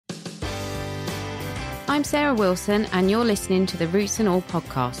I'm Sarah Wilson and you're listening to the Roots and All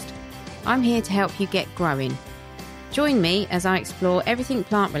podcast. I'm here to help you get growing. Join me as I explore everything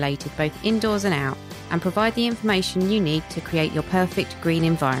plant related both indoors and out and provide the information you need to create your perfect green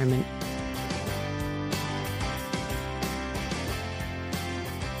environment.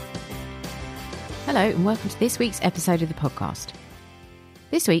 Hello and welcome to this week's episode of the podcast.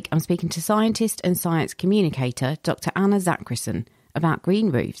 This week I'm speaking to scientist and science communicator Dr Anna Zakrisson about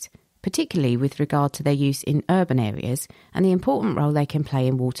green roofs, particularly with regard to their use in urban areas and the important role they can play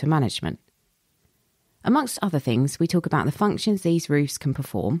in water management. Amongst other things, we talk about the functions these roofs can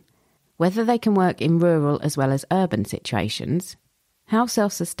perform, whether they can work in rural as well as urban situations, how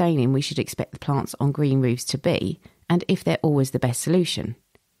self-sustaining we should expect the plants on green roofs to be, and if they're always the best solution.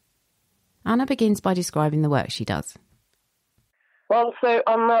 Anna begins by describing the work she does. Well, so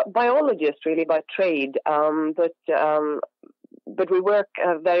I'm a biologist really by trade, but we work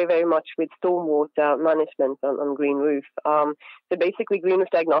very, very much with stormwater management on green roof. So basically, Green Roof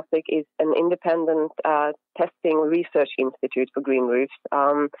Diagnostic is an independent testing research institute for green roofs.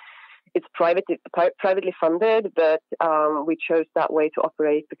 It's privately funded, but we chose that way to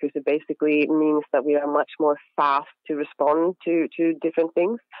operate because it basically means that we are much more fast to respond to different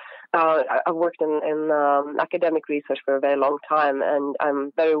things. I've worked in academic research for a very long time, and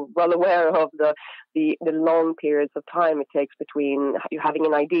I'm very well aware of the long periods of time it takes between you having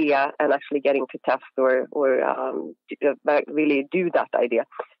an idea and actually getting to test or really do that idea.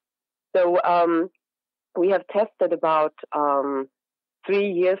 So we have tested about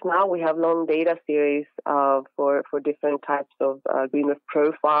 3 years now. We have long data series for different types of green roof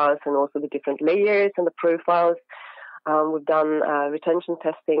profiles and also the different layers and the profiles. We've done retention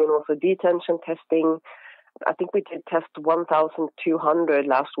testing and also detention testing. I think we did test 1,200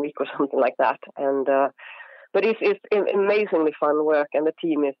 last week or something like that. And but it's amazingly fun work, and the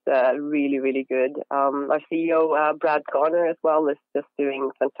team is really, really good. Our CEO, Brad Garner, as well, is just doing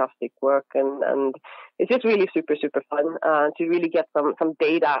fantastic work, and it's just really super, super fun to really get some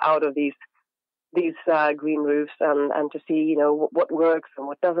data out of these green roofs and to see, what works and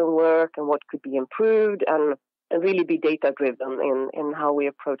what doesn't work and what could be improved and really be data-driven in how we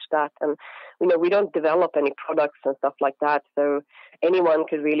approach that. And, we don't develop any products and stuff like that, so anyone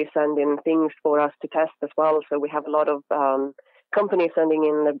could really send in things for us to test as well. So we have a lot of companies sending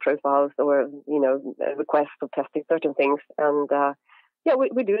in their profiles or, requests of testing certain things. And,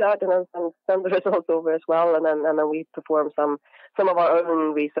 we do that and then send the results over as well. And then we perform some of our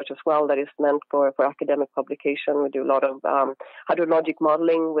own research as well that is meant for academic publication. We do a lot of hydrologic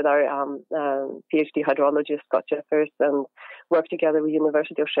modeling with our PhD hydrologist, Scott Jeffers, and work together with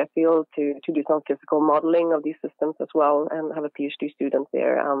University of Sheffield to do some physical modeling of these systems as well, and have a PhD student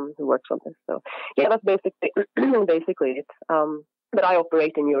there who works on this. So, that's basically it. But I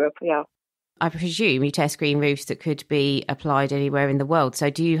operate in Europe, yeah. I presume you test green roofs that could be applied anywhere in the world. So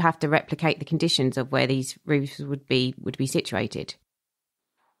do you have to replicate the conditions of where these roofs would be situated?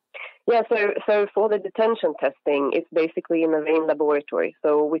 Yeah, so for the detention testing, it's basically in a rain laboratory.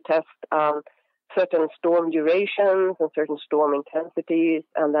 So we test certain storm durations and certain storm intensities,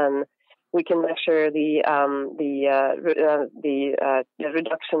 and then we can measure the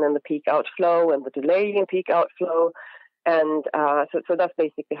reduction in the peak outflow and the delay in peak outflow. And so that's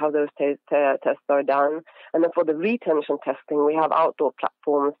basically how those tests are done. And then for the retention testing, we have outdoor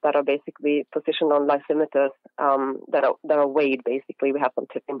platforms that are basically positioned on lysimeters that are weighed. Basically, we have some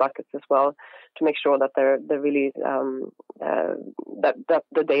tipping buckets as well to make sure that they're really that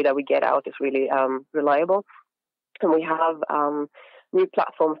the data we get out is really reliable. And we have new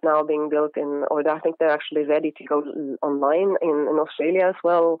platforms now being built or I think they're actually ready to go online in Australia as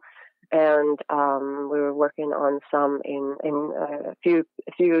well. And we were working on some in a few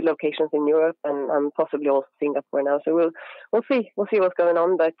locations in Europe and possibly also Singapore now. So we'll see what's going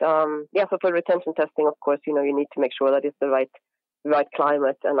on. But so for retention testing, of course, you need to make sure that it's the right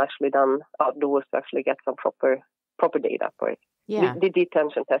climate and actually done outdoors to actually get some proper data for it. Yeah. The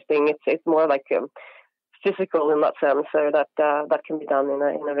detention testing, it's more like physical in that sense, so that can be done in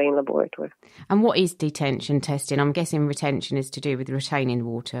a rain laboratory. And what is detention testing? I'm guessing retention is to do with retaining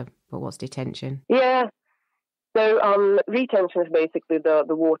water, but what's detention? Yeah. So retention is basically the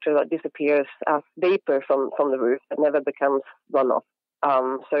water that disappears as vapor from the roof that never becomes runoff.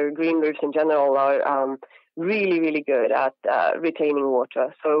 So green roofs in general are really, really good at retaining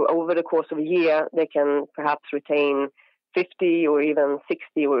water. So over the course of a year, they can perhaps retain 50 or even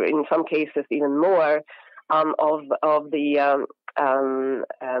 60, or in some cases even more, of the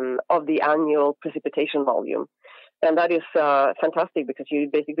annual precipitation volume. And that is fantastic because you're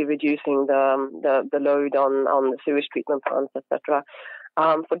basically reducing the load on the sewage treatment plants, etc.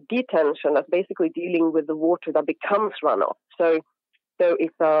 For detention, that's basically dealing with the water that becomes runoff. So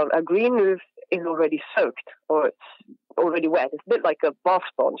if a green roof is already soaked or it's already wet, it's a bit like a bath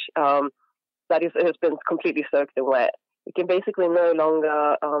sponge that has been completely soaked and wet. It can basically no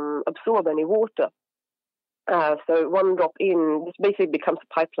longer absorb any water. So one drop in, this basically becomes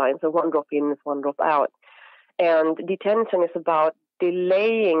a pipeline. So one drop in is one drop out. And detention is about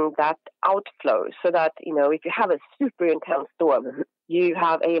delaying that outflow so that, if you have a super intense storm, you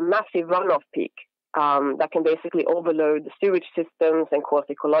have a massive runoff peak that can basically overload the sewage systems and cause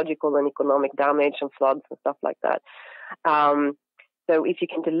ecological and economic damage and floods and stuff like that. So if you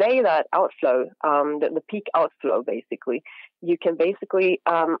can delay that outflow, the peak outflow, basically, you can basically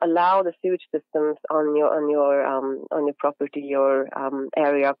allow the sewage systems on your property, your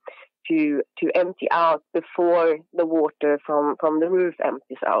area, to empty out before the water from the roof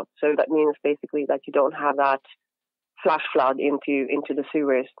empties out. So that means basically that you don't have that flash flood into the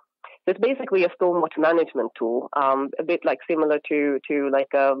sewers. So it's basically a stormwater management tool, a bit like similar to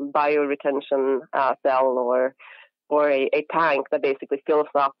like a bioretention cell or a tank that basically fills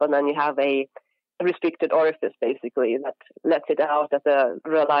up, and then you have a restricted orifice basically that lets it out at a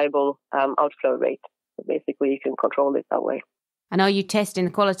reliable outflow rate. So basically you can control it that way. And are you testing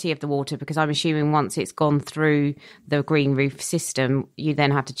the quality of the water? Because I'm assuming once it's gone through the green roof system, you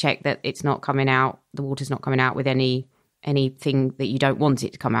then have to check that it's not coming out, the water's not coming out with anything that you don't want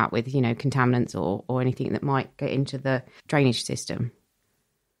it to come out with, contaminants or anything that might get into the drainage system.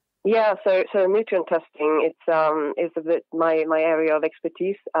 Yeah, so nutrient testing is a bit my area of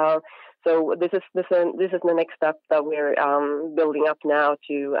expertise. So this is the next step that we're building up now.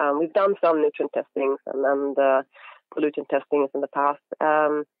 We've done some nutrient testings and pollutant testings in the past,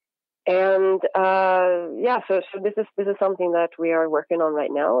 so this is something that we are working on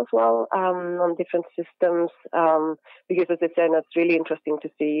right now as well on different systems because as I said, it's really interesting to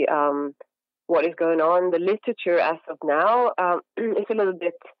see what is going on. The literature as of now is a little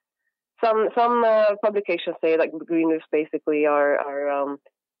bit. Some publications say that green roofs basically are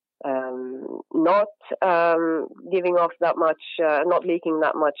not giving off that much, not leaking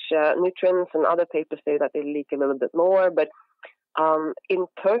that much nutrients, and other papers say that they leak a little bit more. But in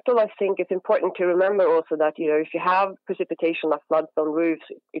total, I think it's important to remember also that if you have precipitation that floods on roofs,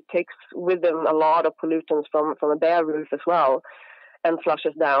 it takes with them a lot of pollutants from a bare roof as well, and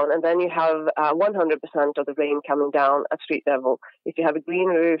flushes down. And then you have 100% of the rain coming down at street level. If you have a green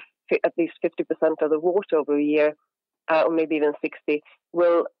roof, at least 50% of the water over a year, or maybe even 60,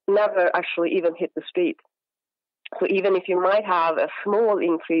 will never actually even hit the street. So even if you might have a small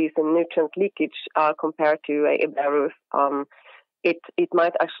increase in nutrient leakage compared to a bare roof, it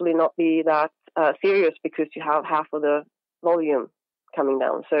might actually not be that serious because you have half of the volume coming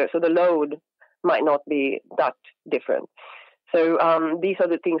down. So the load might not be that different. So these are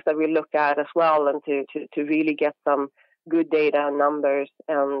the things that we look at as well, and to really get some good data and numbers.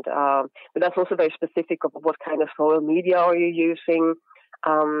 And but that's also very specific of what kind of soil media are you using.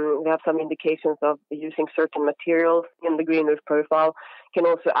 We have some indications of using certain materials in the green roof profile. Can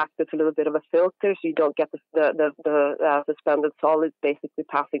also act as a little bit of a filter, so you don't get the suspended solids basically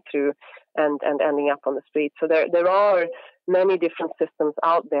passing through and ending up on the street. So there are many different systems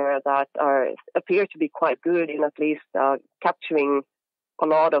out there that appear to be quite good in at least capturing a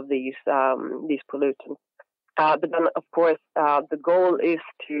lot of these pollutants. But then, of course, the goal is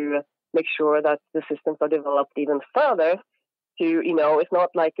to make sure that the systems are developed even further. It's not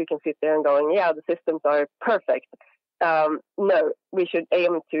like you can sit there and going, yeah, the systems are perfect. No, we should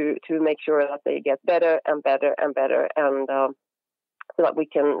aim to make sure that they get better and better and better, and so that we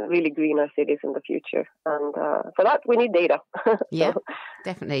can really green our cities in the future. And for that, we need data. Yeah,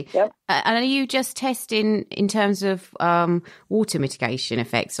 definitely. Yeah. And are you just testing in terms of water mitigation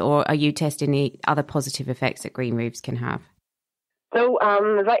effects, or are you testing the other positive effects that green roofs can have? So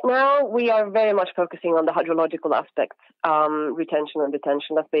right now we are very much focusing on the hydrological aspects, retention and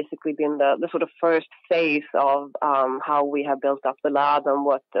detention. That's basically been the sort of first phase of how we have built up the lab and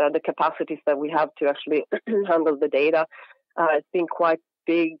what the capacities that we have to actually handle the data. It's been quite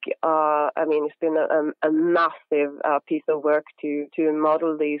big. It's been a massive piece of work to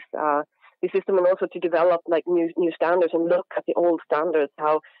model the system, and also to develop like new standards and look at the old standards,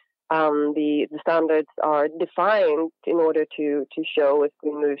 how the standards are defined in order to show if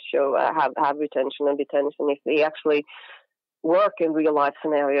green roofs have retention and detention, if they actually work in real life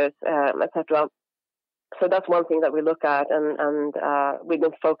scenarios, etc. So that's one thing that we look at, and we've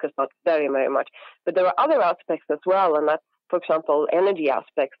been focused on very, very much. But there are other aspects as well, and for example, energy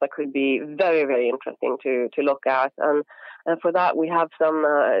aspects that could be very, very interesting to look at. And for that, we have some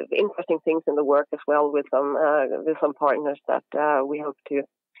interesting things in the work as well with some partners that we hope to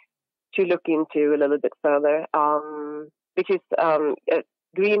look into a little bit further. Because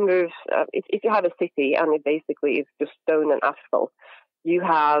green roofs, if you have a city and it basically is just stone and asphalt, you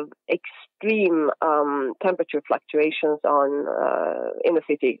have extreme temperature fluctuations in the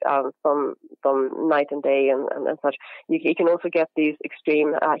city from night and day and such. You can also get these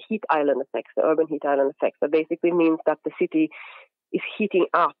extreme heat island effects, the urban heat island effects. That basically means that the city is heating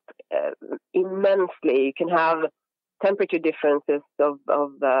up immensely. You can have temperature differences of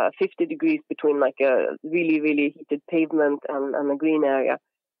 50 degrees between like a really, really heated pavement and a green area.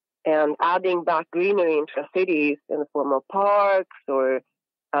 And adding back greenery into cities in the form of parks or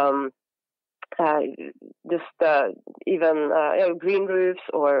even green roofs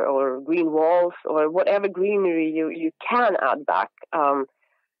or green walls or whatever greenery you can add back,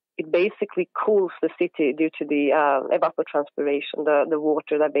 it basically cools the city due to the evapotranspiration, the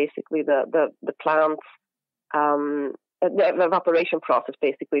water that basically the plants, the evaporation process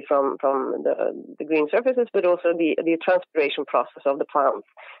basically from the green surfaces, but also the transpiration process of the plants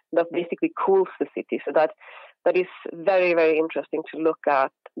that basically cools the city. So that is very, very interesting to look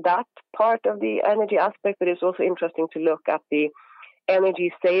at that part of the energy aspect, but it's also interesting to look at the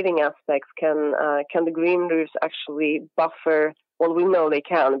energy saving aspects. Can the green roofs actually buffer? Well, we know they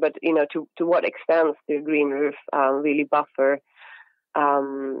can, but to what extent the green roof really buffer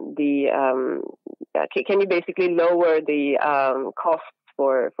can you basically lower the costs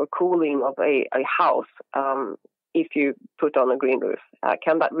for cooling of a house if you put on a green roof?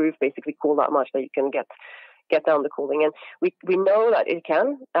 Can that roof basically cool that much that you can get down the cooling? And we know that it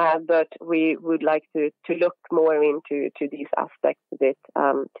can, but we would like to look more into these aspects of it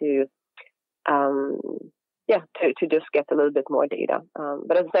to just get a little bit more data.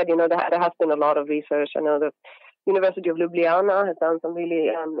 But as I said, there has been a lot of research. I know the University of Ljubljana has done some really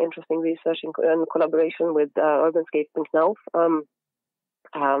interesting research in collaboration with Urbanscape themselves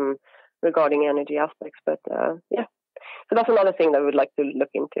regarding energy aspects. But so that's another thing that we would like to look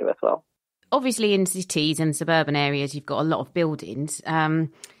into as well. Obviously, in cities and suburban areas, you've got a lot of buildings.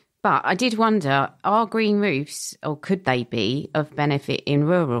 But I did wonder, are green roofs, or could they be, of benefit in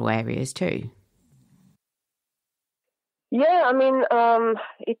rural areas too? Yeah, I mean,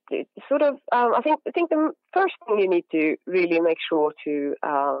 it sort of. I think the first thing you need to really make sure to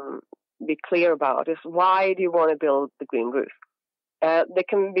be clear about is, why do you want to build the green roof? There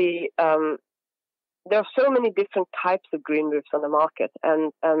can be there are so many different types of green roofs on the market,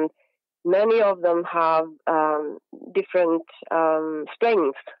 and many of them have different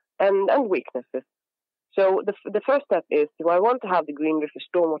strengths and weaknesses. So the first step is, do I want to have the green roof for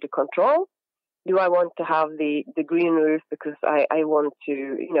stormwater control? Do I want to have the green roof because I want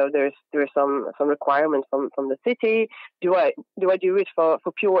to, there's some requirements from the city? Do I do it for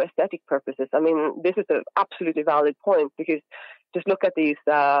pure aesthetic purposes? I mean, this is an absolutely valid point, because just look at these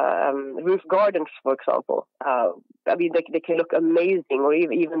roof gardens, for example. I mean, they can look amazing, or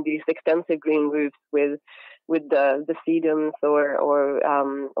even these extensive green roofs with the sedums or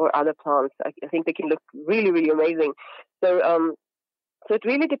other plants. I think they can look really, really amazing. So it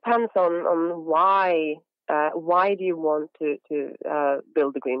really depends on why do you want to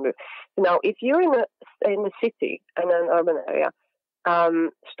build a green roof. So now, if you're in a city and an urban area,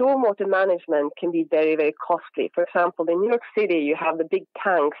 stormwater management can be very, very costly. For example, in New York City, you have the big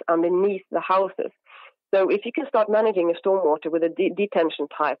tanks underneath the houses. So if you can start managing your stormwater with a detention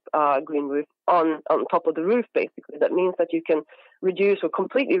type green roof on top of the roof, basically, that means that you can reduce or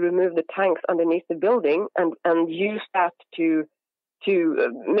completely remove the tanks underneath the building and use that to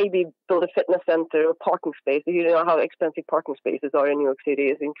maybe build a fitness center or parking space. You know how expensive parking spaces are in New York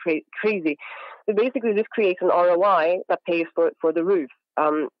City. It's crazy. So basically, this creates an ROI that pays for the roof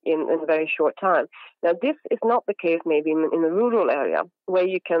in a very short time. Now, this is not the case maybe in a rural area, where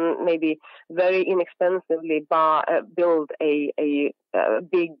you can maybe very inexpensively build a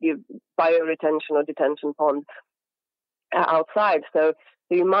big bioretention or detention pond outside. So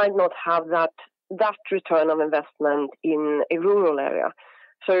you might not have that return of investment in a rural area.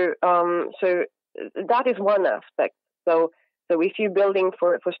 So that is one aspect. So if you're building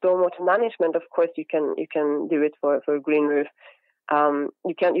for stormwater management, of course you can do it for a green roof.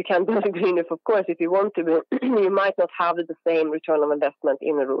 You can build a green roof, of course, if you want to, but you might not have the same return of investment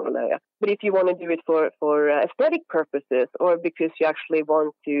in a rural area. But if you want to do it for aesthetic purposes, or because you actually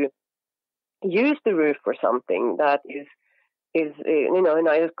want to use the roof for something that is a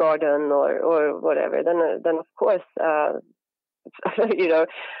nice garden or whatever, then of course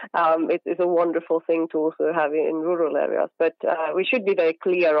It's a wonderful thing to also have in rural areas. But we should be very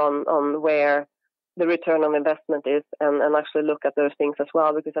clear on where the return on investment is, and actually look at those things as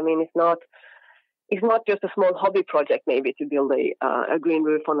well. Because I mean, it's not just a small hobby project maybe to build a green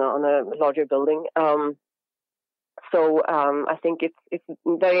roof on a larger building. So I think it's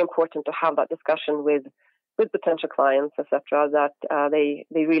very important to have that discussion with potential clients, etc., that they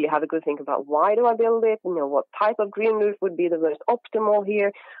really have a good think about, why do I build it? What type of green roof would be the most optimal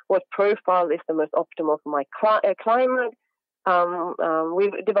here? What profile is the most optimal for my climate?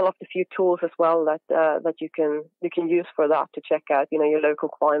 We've developed a few tools as well that you can use for that, to check out your local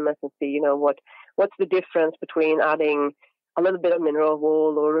climate and see what's the difference between adding a little bit of mineral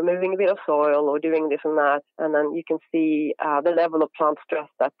wool or removing a bit of soil or doing this and that, and then you can see the level of plant stress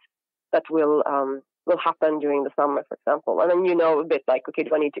that will happen during the summer, for example. And then a bit like, okay,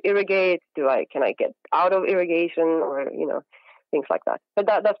 do I need to irrigate? Can I get out of irrigation, or things like that. But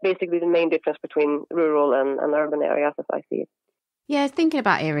that's basically the main difference between rural and urban areas, as I see it. Yeah, thinking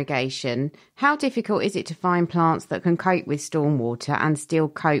about irrigation, how difficult is it to find plants that can cope with stormwater and still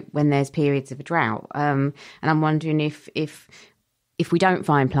cope when there's periods of a drought? And I'm wondering if we don't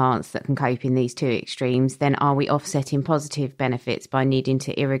find plants that can cope in these two extremes, then are we offsetting positive benefits by needing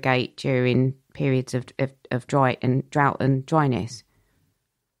to irrigate during periods of drought and dryness?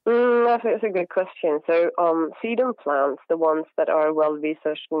 That's a good question. So sedum plants, the ones that are well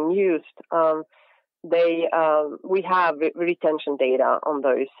researched and used, we have retention data on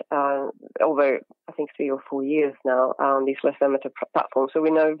those over, I think, 3 or 4 years now, these less emitter platforms. So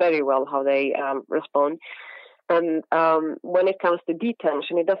we know very well how they respond. And when it comes to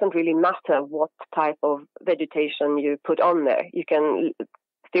detention, it doesn't really matter what type of vegetation you put on there. You can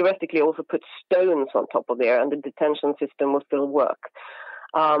theoretically also put stones on top of there, and the detention system will still work.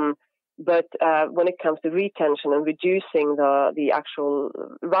 But when it comes to retention and reducing the actual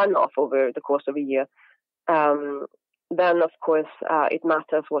runoff over the course of a year, then of course it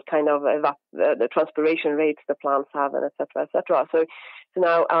matters what kind of the transpiration rates the plants have, and et cetera, et cetera. So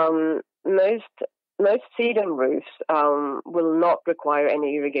now most sedum roofs will not require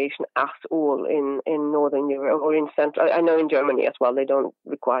any irrigation at all in Northern Europe or in Central. I know in Germany as well, they don't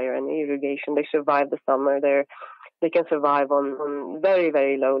require any irrigation. They survive the summer. They can survive on very,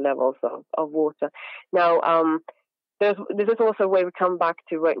 very low levels of water. Now, this is also where we come back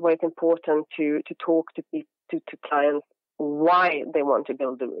to where it's important to talk to clients why they want to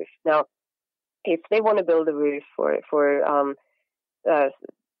build the roof. Now, if they want to build a roof for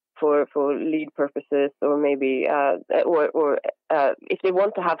lead purposes, or maybe if they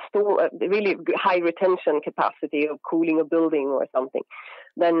want to have really high retention capacity of cooling a building or something,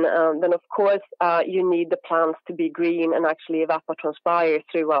 then of course you need the plants to be green and actually evapotranspire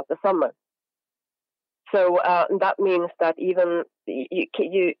throughout the summer. So that means that even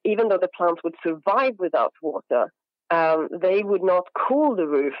though the plants would survive without water, they would not cool the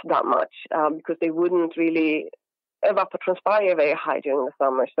roof that much because they wouldn't really evapotranspire very high during the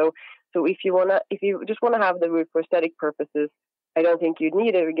summer. So if you just want to have the roof for aesthetic purposes, I don't think you'd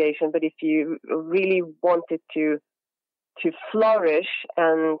need irrigation. But if you really want it to flourish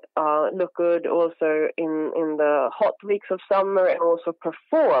and look good also in the hot weeks of summer, and also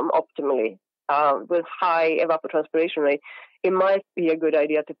perform optimally with high evapotranspiration rate, it might be a good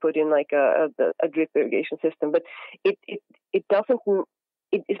idea to put in like a drip irrigation system. But it doesn't.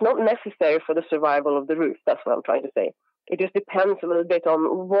 It's not necessary for the survival of the roof. That's what I'm trying to say. It just depends a little bit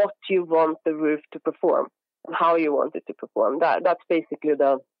on what you want the roof to perform and how you want it to perform. That's basically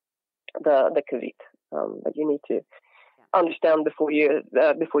the caveat that you need to understand before you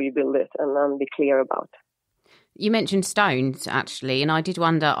build it, and be clear about. You mentioned stones, actually, and I did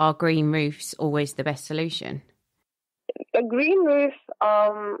wonder, are green roofs always the best solution? A green roof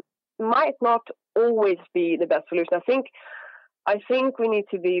might not always be the best solution. I think we need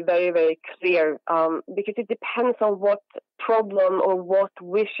to be very, very clear because it depends on what problem or what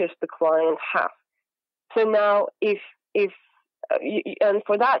wishes the client has. So now, and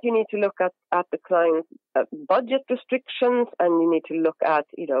for that you need to look at the client's budget restrictions, and you need to look at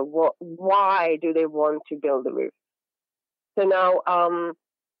why do they want to build a roof. So now,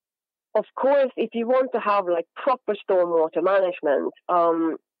 of course, if you want to have like proper stormwater management,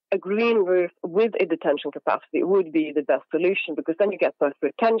 a green roof with a detention capacity would be the best solution, because then you get both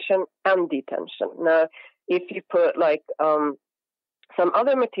retention and detention. Now, if you put like some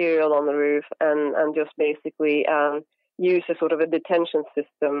other material on the roof and just basically use a sort of a detention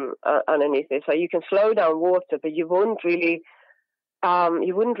system underneath it, so you can slow down water, but you won't really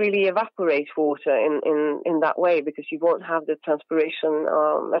you wouldn't really evaporate water in that way, because you won't have the transpiration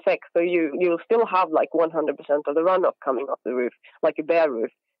effect. So you'll still have like 100% of the runoff coming off the roof, like a bare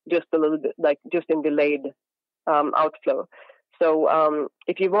roof, just a little bit, like just in delayed outflow. So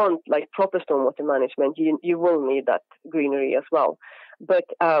if you want like proper stormwater management, you will need that greenery as well. But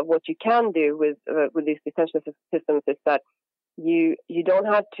what you can do with these detention systems is that you don't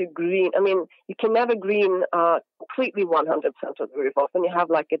have to green. I mean, you can never green completely 100% of the roof. Often you have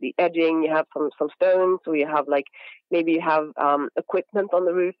like at the edging, you have some stones, or you have like maybe you have equipment on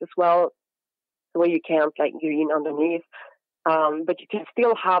the roof as well, where you can't like green underneath. But you can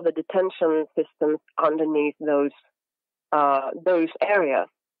still have the detention systems underneath those areas.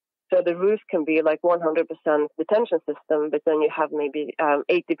 So the roof can be like 100% detention system, but then you have maybe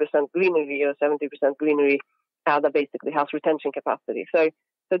 80% greenery or 70% greenery that basically has retention capacity. So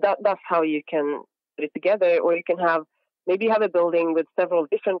that's how you can put it together. Or you can have a building with several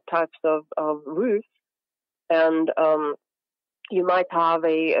different types of roofs, and you might have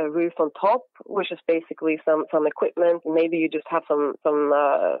a roof on top, which is basically some equipment. Maybe you just have some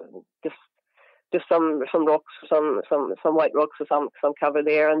rocks, some white rocks, or some cover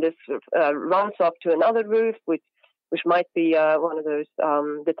there, and this runs up to another roof, which might be one of those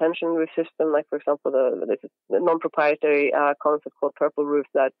detention roof system, like for example the non-proprietary concept called Purple Roof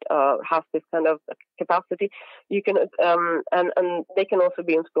that has this kind of capacity. You can and they can also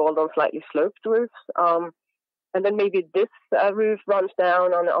be installed on slightly sloped roofs. And then maybe this roof runs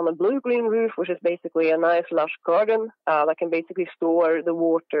down on a blue-green roof, which is basically a nice lush garden that can basically store the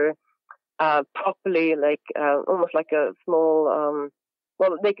water properly, like almost like a small,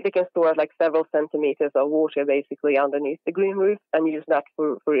 they can store like several centimeters of water basically underneath the green roof and use that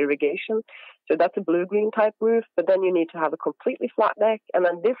for irrigation. So that's a blue-green type roof, but then you need to have a completely flat deck, and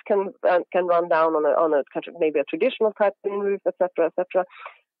then this can run down on a maybe a traditional type green roof, etc., etc.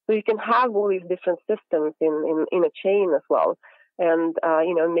 So you can have all these different systems in a chain as well, and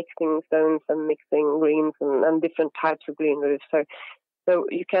mixing stones and mixing greens and different types of green roofs. So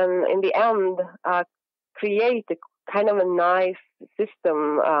you can, in the end, create a kind of a nice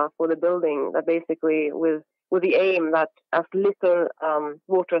system for the building that basically, with the aim that as little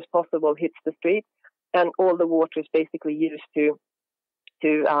water as possible hits the street, and all the water is basically used to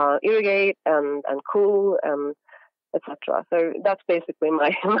irrigate and cool and etc. So that's basically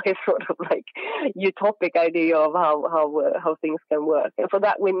my sort of like utopic idea of how things can work. And for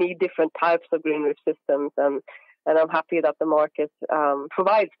that, we need different types of green roof systems, and I'm happy that the market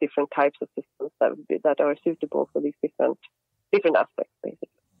provides different types of systems that are suitable for these different aspects, basically.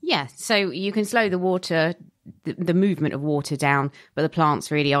 Yeah, so you can slow the water, the movement of water down, but the plants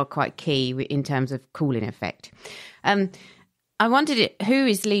really are quite key in terms of cooling effect. I wondered who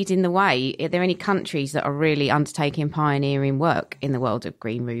is leading the way. Are there any countries that are really undertaking pioneering work in the world of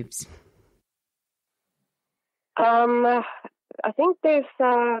green roofs? I think there's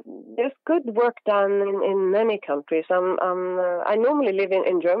good work done in many countries. I normally live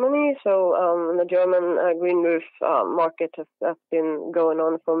in Germany, so the German green roof market has been going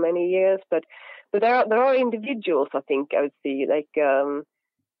on for many years. But there are individuals, I think I would see, like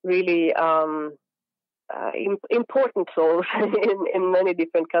really important souls in many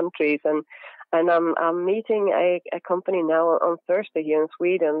different countries, and I'm meeting a company now on Thursday here in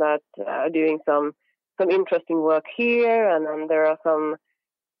Sweden that are doing some interesting work here, and then there are some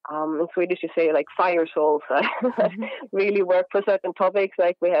in Swedish you say like fire souls that really work for certain topics.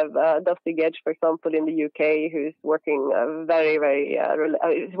 Like we have Dusty Gedge, for example, in the UK, who's working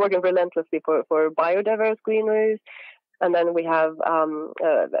he's working relentlessly for biodiverse green roofs. And then we have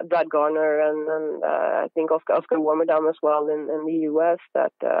Brad Garner and I think Oscar Warmerdam as well in the US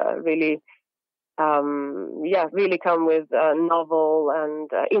that really come with novel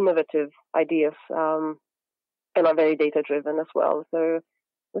and innovative ideas and are very data driven as well. So,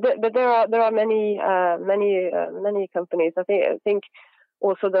 but there are many companies. I think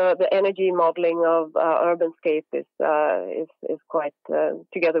also the energy modeling of Urbanscape is quite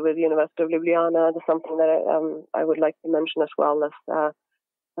together with the University of Ljubljana. That's something that I would like to mention as well as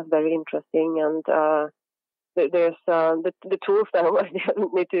very interesting. And there's the tools that I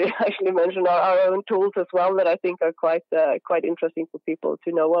need to actually mention our own tools as well that I think are quite interesting for people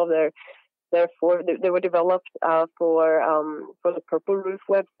to know of. They were developed for the Purple Roof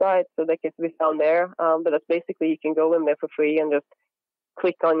website, so they can be found there. But that's basically you can go in there for free and just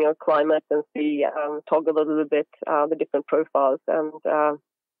click on your climate and see, toggle a little bit the different profiles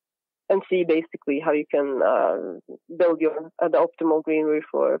and see basically how you can build the optimal green roof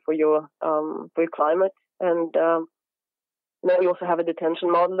for your climate. And then we also have a detention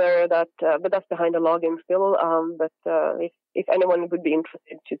modeler but that's behind a login still. If anyone would be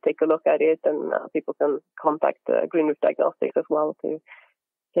interested to take a look at it, then people can contact Green Roof Diagnostics as well to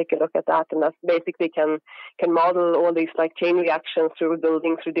take a look at that. And that basically can model all these like chain reactions through a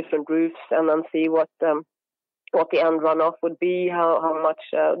building, through different roofs, and then see what the end runoff would be, how much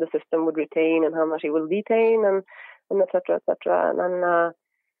the system would retain and how much it will detain, and et cetera, et cetera. And then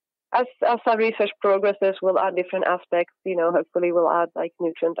as our research progresses, we'll add different aspects. Hopefully we'll add like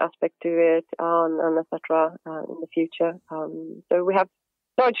nutrient aspect to it, and et cetera, in the future. So we have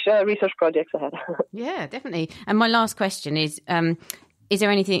large research projects ahead. Yeah, definitely. And my last question is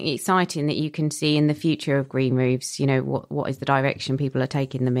there anything exciting that you can see in the future of green roofs? What is the direction people are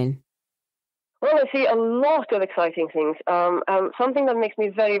taking them in? Well, I see a lot of exciting things. Something that makes me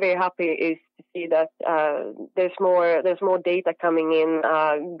very, very happy is to see that there's more data coming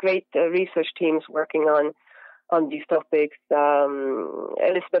in. Great research teams working on these topics.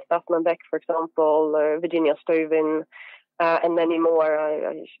 Elizabeth Staffman-Beck, for example, Virginia Stovin, and many more.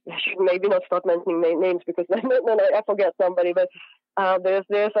 I should maybe not start mentioning names because then I forget somebody. But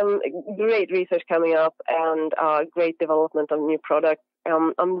there's some great research coming up and great development of new products.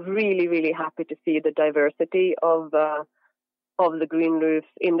 I'm really, really happy to see the diversity of the green roof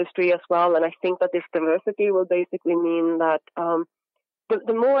industry as well, and I think that this diversity will basically mean that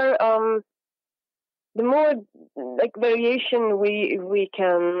the more like variation we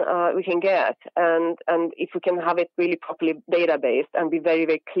can get, and if we can have it really properly databased and be very,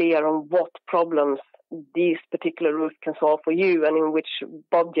 very clear on what problems these particular roofs can solve for you and in which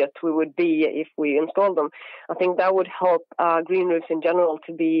budget we would be if we install them, I think that would help green roofs in general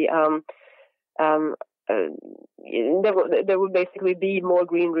to be there would basically be more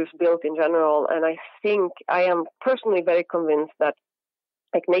green roofs built in general. And I am personally very convinced that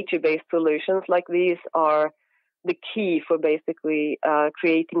like nature-based solutions like these are the key for basically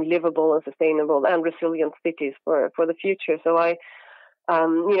creating livable and sustainable and resilient cities for the future. So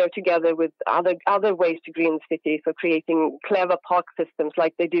together with other ways to green cities, so creating clever park systems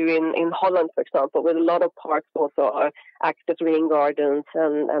like they do in Holland, for example, where a lot of parks also act as rain gardens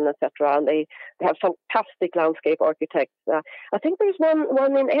and et cetera. And they have fantastic landscape architects. I think there's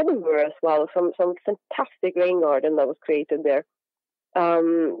one in Edinburgh as well, some fantastic rain garden that was created there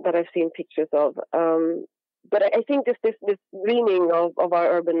that I've seen pictures of. But I think this greening of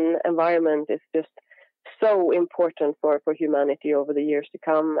our urban environment is just so important for humanity over the years to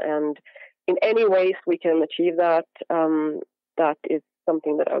come, and in any ways we can achieve that, that is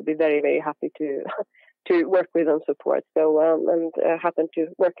something that I would be very, very happy to work with and support. So happen to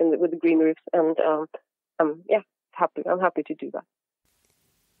work with the green roofs, and I'm happy to do that.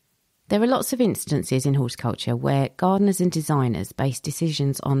 There are lots of instances in horticulture where gardeners and designers base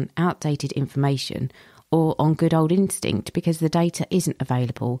decisions on outdated information or on good old instinct because the data isn't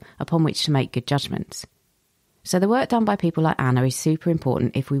available upon which to make good judgments. So the work done by people like Anna is super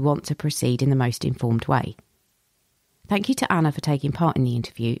important if we want to proceed in the most informed way. Thank you to Anna for taking part in the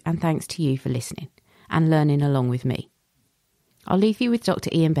interview, and thanks to you for listening and learning along with me. I'll leave you with Dr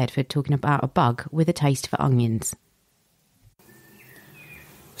Ian Bedford talking about a bug with a taste for onions.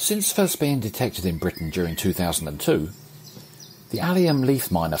 Since first being detected in Britain during 2002, the Allium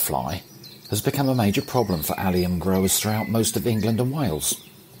leaf miner fly has become a major problem for allium growers throughout most of England and Wales.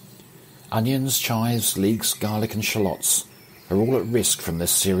 Onions, chives, leeks, garlic and shallots are all at risk from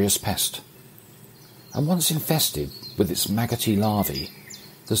this serious pest. And once infested with its maggoty larvae,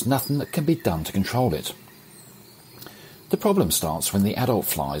 there's nothing that can be done to control it. The problem starts when the adult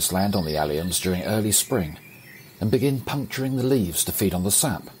flies land on the alliums during early spring and begin puncturing the leaves to feed on the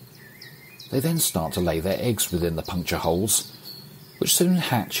sap. They then start to lay their eggs within the puncture holes, which soon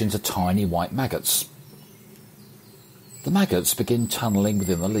hatch into tiny white maggots. The maggots begin tunnelling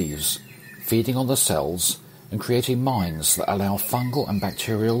within the leaves, feeding on the cells and creating mines that allow fungal and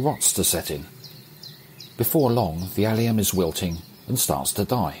bacterial rots to set in. Before long, the allium is wilting and starts to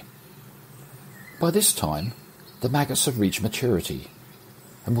die. By this time, the maggots have reached maturity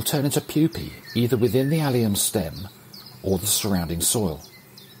and will turn into pupae either within the allium stem or the surrounding soil.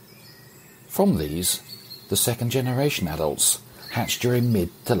 From these, the second generation adults hatch during mid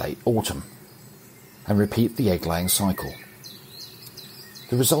to late autumn and repeat the egg-laying cycle.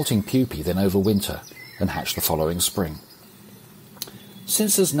 The resulting pupae then overwinter and hatch the following spring.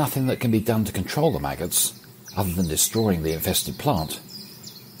 Since there's nothing that can be done to control the maggots, other than destroying the infested plant,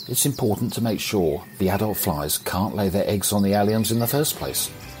 it's important to make sure the adult flies can't lay their eggs on the alliums in the first place.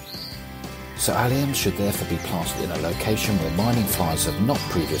 So alliums should therefore be planted in a location where mining flies have not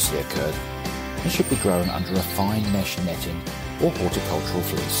previously occurred and should be grown under a fine mesh netting or horticultural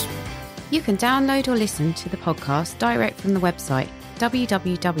fleece. You can download or listen to the podcast direct from the website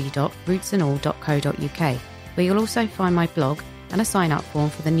www.rootsandall.co.uk, where you'll also find my blog and a sign-up form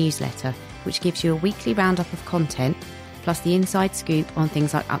for the newsletter, which gives you a weekly roundup of content, plus the inside scoop on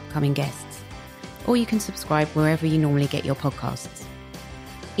things like upcoming guests. Or you can subscribe wherever you normally get your podcasts.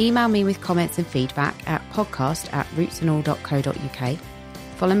 Email me with comments and feedback at podcast@rootsandall.co.uk.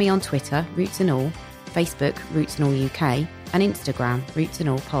 Follow me on Twitter, Roots and All, Facebook, Roots and All UK, and Instagram, Roots and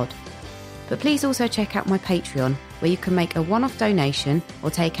All Pod. But please also check out my Patreon, where you can make a one-off donation or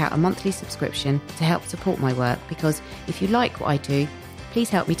take out a monthly subscription to help support my work, because if you like what I do, please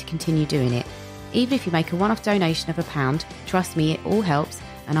help me to continue doing it. Even if you make a one-off donation of £1, trust me, it all helps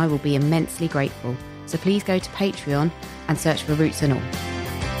and I will be immensely grateful. So please go to Patreon and search for Roots and All.